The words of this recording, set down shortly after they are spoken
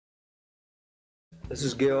This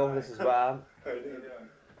is Gil. This is Bob. How you doing?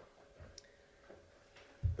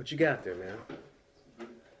 What you got there, man?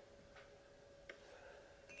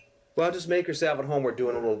 Well, just make yourself at home. We're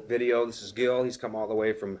doing a little video. This is Gil. He's come all the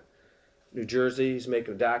way from New Jersey. He's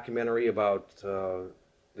making a documentary about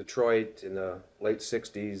Detroit in the late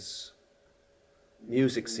 60s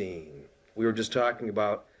music scene. We were just talking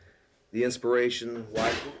about the inspiration,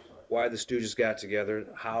 why the Stooges got together,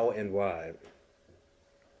 how and why,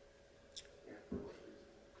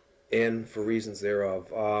 and for reasons thereof.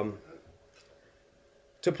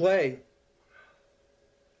 To play,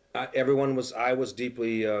 I was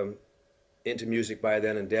deeply into music by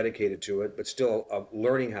then and dedicated to it, but still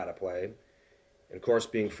learning how to play. And of course,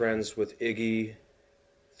 being friends with Iggy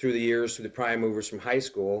through the years, through the prime movers from high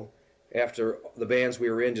school, after the bands we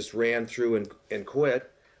were in just ran through and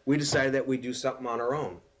quit, we decided that we'd do something on our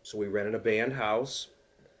own. So we rented a band house,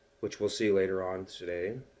 which we'll see later on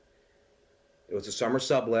today. It was a summer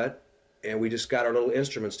sublet, and we just got our little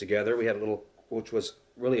instruments together. We had a little, which was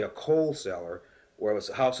really a coal cellar, where it was,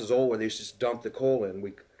 the house is old, where they used to just dump the coal in.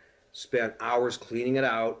 We spent hours cleaning it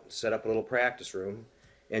out, set up a little practice room,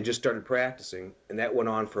 and just started practicing, and that went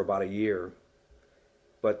on for about a year.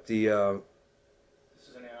 But the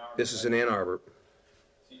this is in Ann Arbor.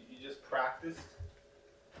 So you just practiced?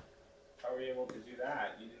 How were you able to do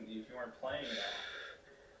that? If you weren't playing at all.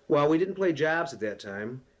 Well, we didn't play jobs at that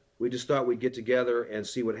time. We just thought we'd get together and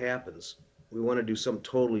see what happens. We want to do some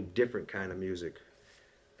totally different kind of music,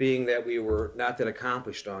 being that we were not that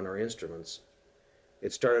accomplished on our instruments.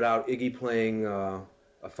 It started out Iggy playing a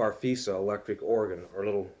Farfisa electric organ, or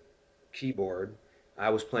little keyboard.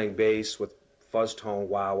 I was playing bass with fuzz tone,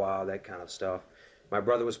 wah wah, that kind of stuff. My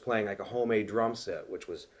brother was playing like a homemade drum set, which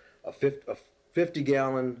was a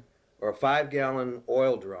 50-gallon or a 5-gallon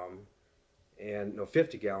oil drum, and no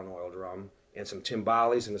 50-gallon oil drum, and some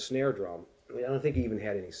timbales and a snare drum. I don't think he even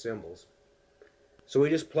had any cymbals. So we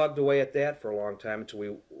just plugged away at that for a long time until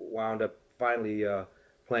we wound up finally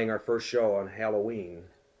playing our first show on Halloween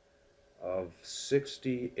of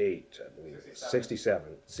 '68, I believe. 67.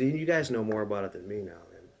 See, you guys know more about it than me now,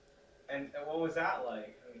 man. And what was that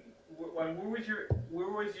like? Where was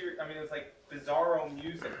your, I mean, it was like bizarro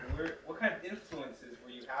music. What kind of influences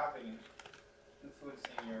were you having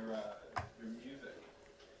influencing your music?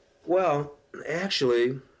 Well,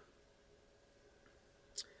 actually,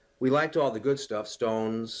 we liked all the good stuff,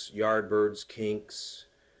 Stones, Yardbirds, Kinks,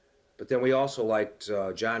 but then we also liked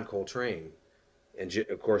John Coltrane and,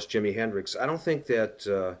 of course, Jimi Hendrix. I don't think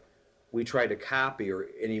that we tried to copy or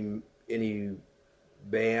any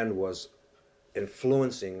band was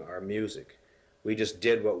influencing our music. We just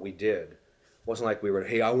did what we did. It wasn't like we were,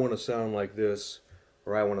 hey, I want to sound like this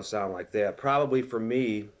or I want to sound like that. Probably for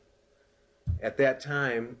me, at that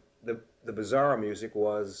time, the bizarro music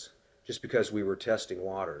was just because we were testing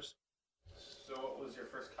waters. So what was your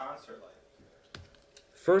first concert like?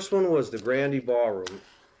 First one was the Grandy Ballroom.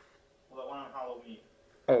 Well, that one on Halloween.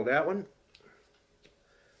 Oh, that one?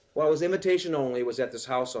 Well, it was invitation only. It was at this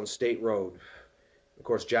house on State Road. Of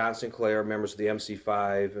course, John Sinclair, members of the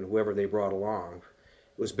MC5, and whoever they brought along.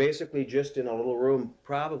 It was basically just in a little room,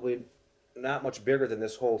 probably not much bigger than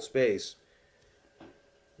this whole space.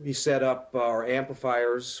 We set up our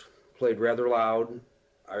amplifiers, played rather loud.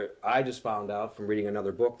 I just found out from reading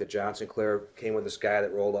another book that John Sinclair came with this guy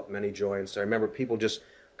that rolled up many joints. I remember people just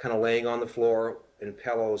kind of laying on the floor in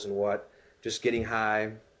pillows and just getting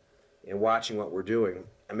high and watching what we're doing.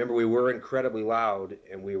 I remember we were incredibly loud,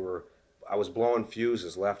 and I was blowing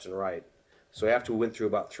fuses left and right. So after we went through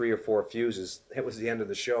about 3 or 4 fuses, that was the end of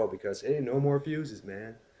the show because, hey, no more fuses,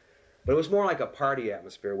 man. But it was more like a party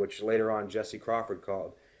atmosphere, which later on Jesse Crawford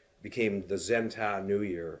became the Zenta New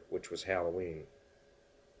Year, which was Halloween.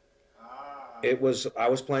 I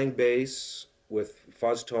was playing bass with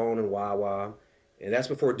fuzz tone and wah wah, and that's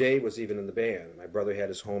before Dave was even in the band. My brother had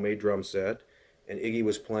his homemade drum set, and Iggy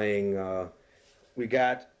was playing. We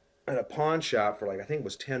got at a pawn shop for I think it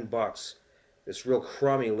was $10, this real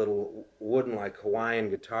crummy little wooden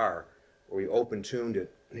Hawaiian guitar, where we open tuned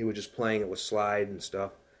it, and he was just playing it with slide and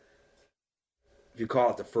stuff. If you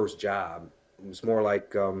call it the first job, it was more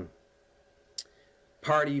like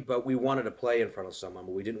party, but we wanted to play in front of someone,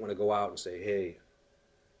 but we didn't want to go out and say, hey,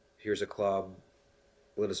 here's a club,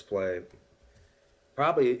 let us play.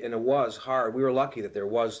 Probably, and it was hard. We were lucky that there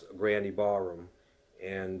was a Grandy Ballroom,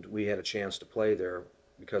 and we had a chance to play there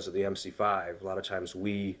because of the MC5. A lot of times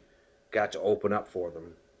we got to open up for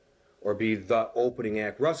them or be the opening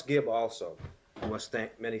act. Russ Gibb also, we must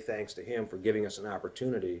thank many thanks to him for giving us an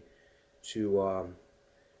opportunity to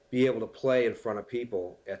be able to play in front of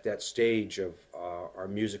people at that stage of our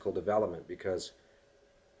musical development, because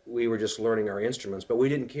we were just learning our instruments, but we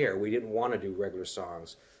didn't care. We didn't want to do regular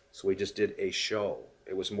songs, so we just did a show.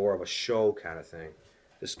 It was more of a show kind of thing.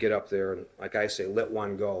 Just get up there and, like I say, let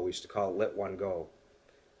one go. We used to call it let one go.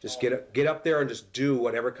 Just get up there and just do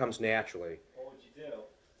whatever comes naturally. What would you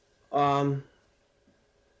do?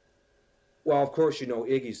 Well, of course, you know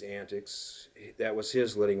Iggy's antics. That was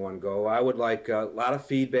his letting one go. I would like a lot of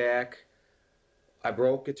feedback. I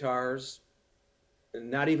broke guitars,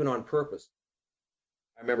 not even on purpose.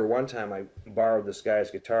 I remember one time I borrowed this guy's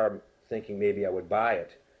guitar thinking maybe I would buy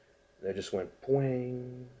it. And it just went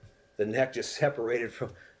poing. The neck just separated from,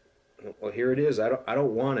 well, here it is. I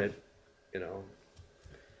don't want it, you know.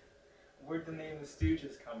 Where'd the name the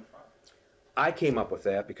Stooges come from? I came up with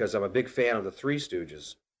that because I'm a big fan of the Three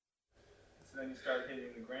Stooges. So then you started hitting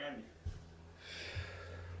the Grandy.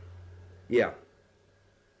 Yeah.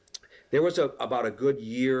 There was about a good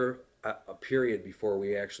year, a period before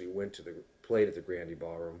we actually played at the Grandy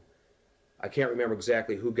Ballroom. I can't remember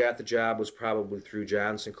exactly who got the job. It was probably through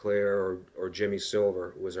John Sinclair or Jimmy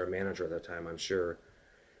Silver, who was our manager at that time, I'm sure.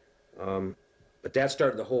 But that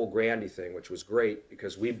started the whole Grandy thing, which was great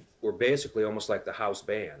because we were basically almost like the house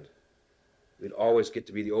band. We'd always get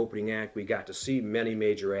to be the opening act. We got to see many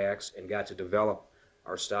major acts and got to develop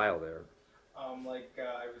our style there. I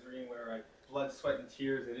was reading where Blood, Sweat, and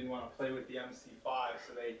Tears, they didn't want to play with the MC5,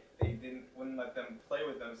 so they wouldn't let them play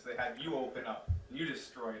with them, so they had you open up, and you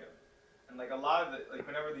destroyed them. And like a lot of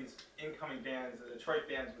whenever these incoming bands, the Detroit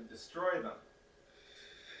bands would destroy them.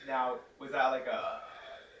 Now, was that like a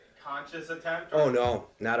conscious attempt? Oh no,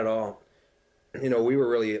 not at all. You know, we were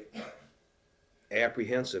really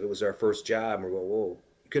apprehensive. It was our first job, and we're going, whoa.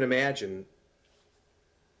 You can imagine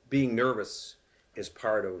being nervous is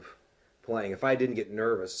part of playing. If I didn't get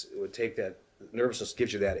nervous, it would take that, nervousness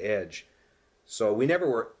gives you that edge. So we never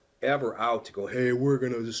were ever out to go, hey, we're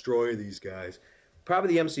going to destroy these guys.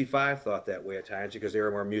 Probably the MC5 thought that way at times because they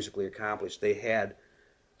were more musically accomplished. They had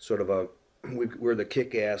sort of we're the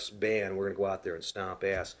kick-ass band, we're going to go out there and stomp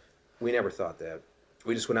ass. We never thought that.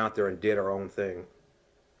 We just went out there and did our own thing.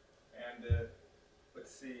 And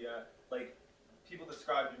let's see, people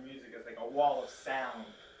describe your music as like a wall of sound.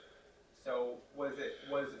 So was it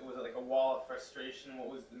like a wall of frustration?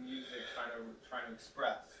 What was the music trying to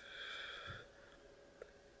express?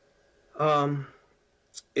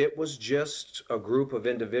 It was just a group of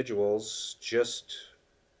individuals.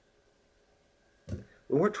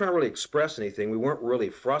 We weren't trying to really express anything. We weren't really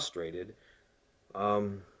frustrated.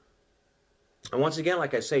 And once again,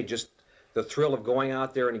 like I say, just the thrill of going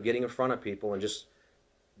out there and getting in front of people and just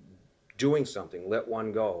doing something. Let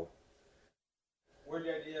one go. Where did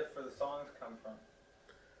the idea for the songs come from?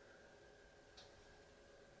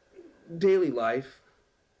 Daily life,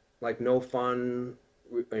 like no fun,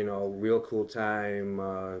 you know, real cool time,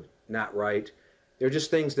 not right. They're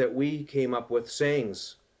just things that we came up with,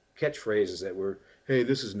 sayings, catchphrases that were, hey,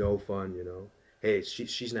 this is no fun, you know. Hey,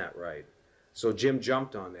 she's not right. So Jim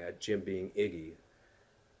jumped on that, Jim being Iggy.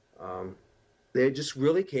 They just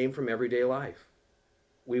really came from everyday life.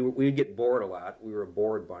 We'd get bored a lot. We were a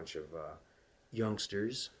bored bunch of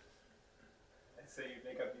youngsters. And so you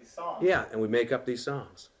make up these songs. Yeah, and we make up these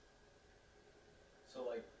songs. So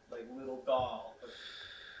like Little Doll.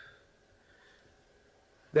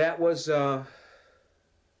 That was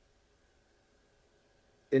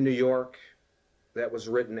in New York. That was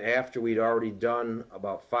written after we'd already done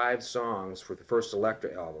about 5 songs for the first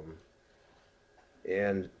Elektra album.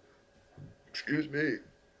 And, excuse me,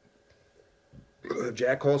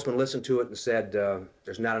 Jack Holtzman listened to it and said,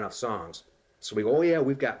 there's not enough songs. So we go, oh yeah,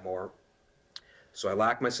 we've got more. So I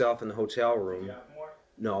locked myself in the hotel room. You got more?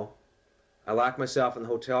 No. I locked myself in the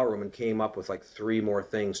hotel room and came up with like 3 more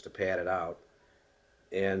things to pad it out.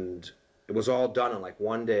 And it was all done in like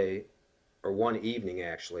one day, or one evening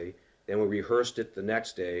actually. Then we rehearsed it the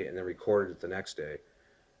next day and then recorded it the next day.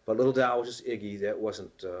 But Little Doll was just Iggy. That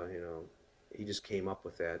wasn't, you know, he just came up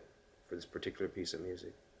with that for this particular piece of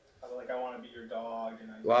music. Like, I want to be your dog.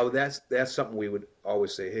 Well, that's something we would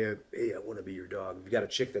always say, hey, I want to be your dog. If you got a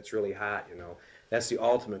chick that's really hot, you know, that's the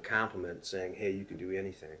ultimate compliment, saying, hey, you can do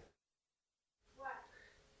anything. What?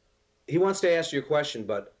 He wants to ask you a question,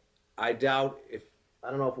 but I doubt I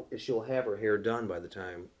don't know if she'll have her hair done by the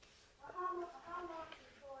time. How long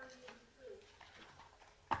before you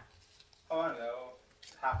do? Oh, I don't know.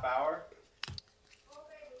 Half hour? Oh,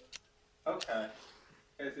 baby. Okay.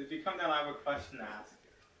 Because if you come down, I have a question to ask.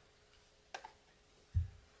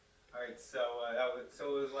 All right, so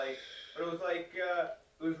it was like, but it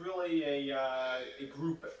was really a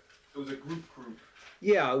group. It was a group.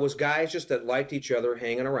 Yeah, it was guys just that liked each other,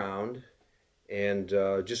 hanging around, and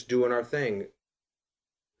just doing our thing.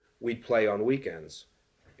 We'd play on weekends,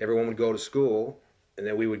 everyone would go to school, and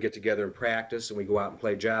then we would get together and practice, and we'd go out and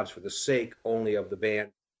play jobs for the sake only of the band.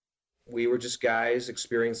 We were just guys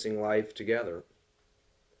experiencing life together.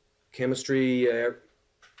 Chemistry,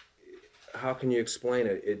 how can you explain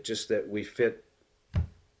it? It just that we fit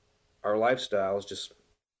our lifestyles. Just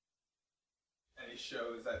Any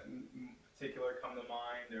shows that in particular come to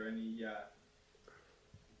mind, or any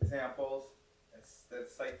examples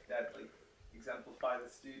that's like that like exemplify the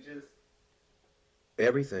Stooges?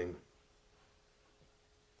 everything,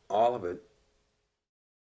 all of it.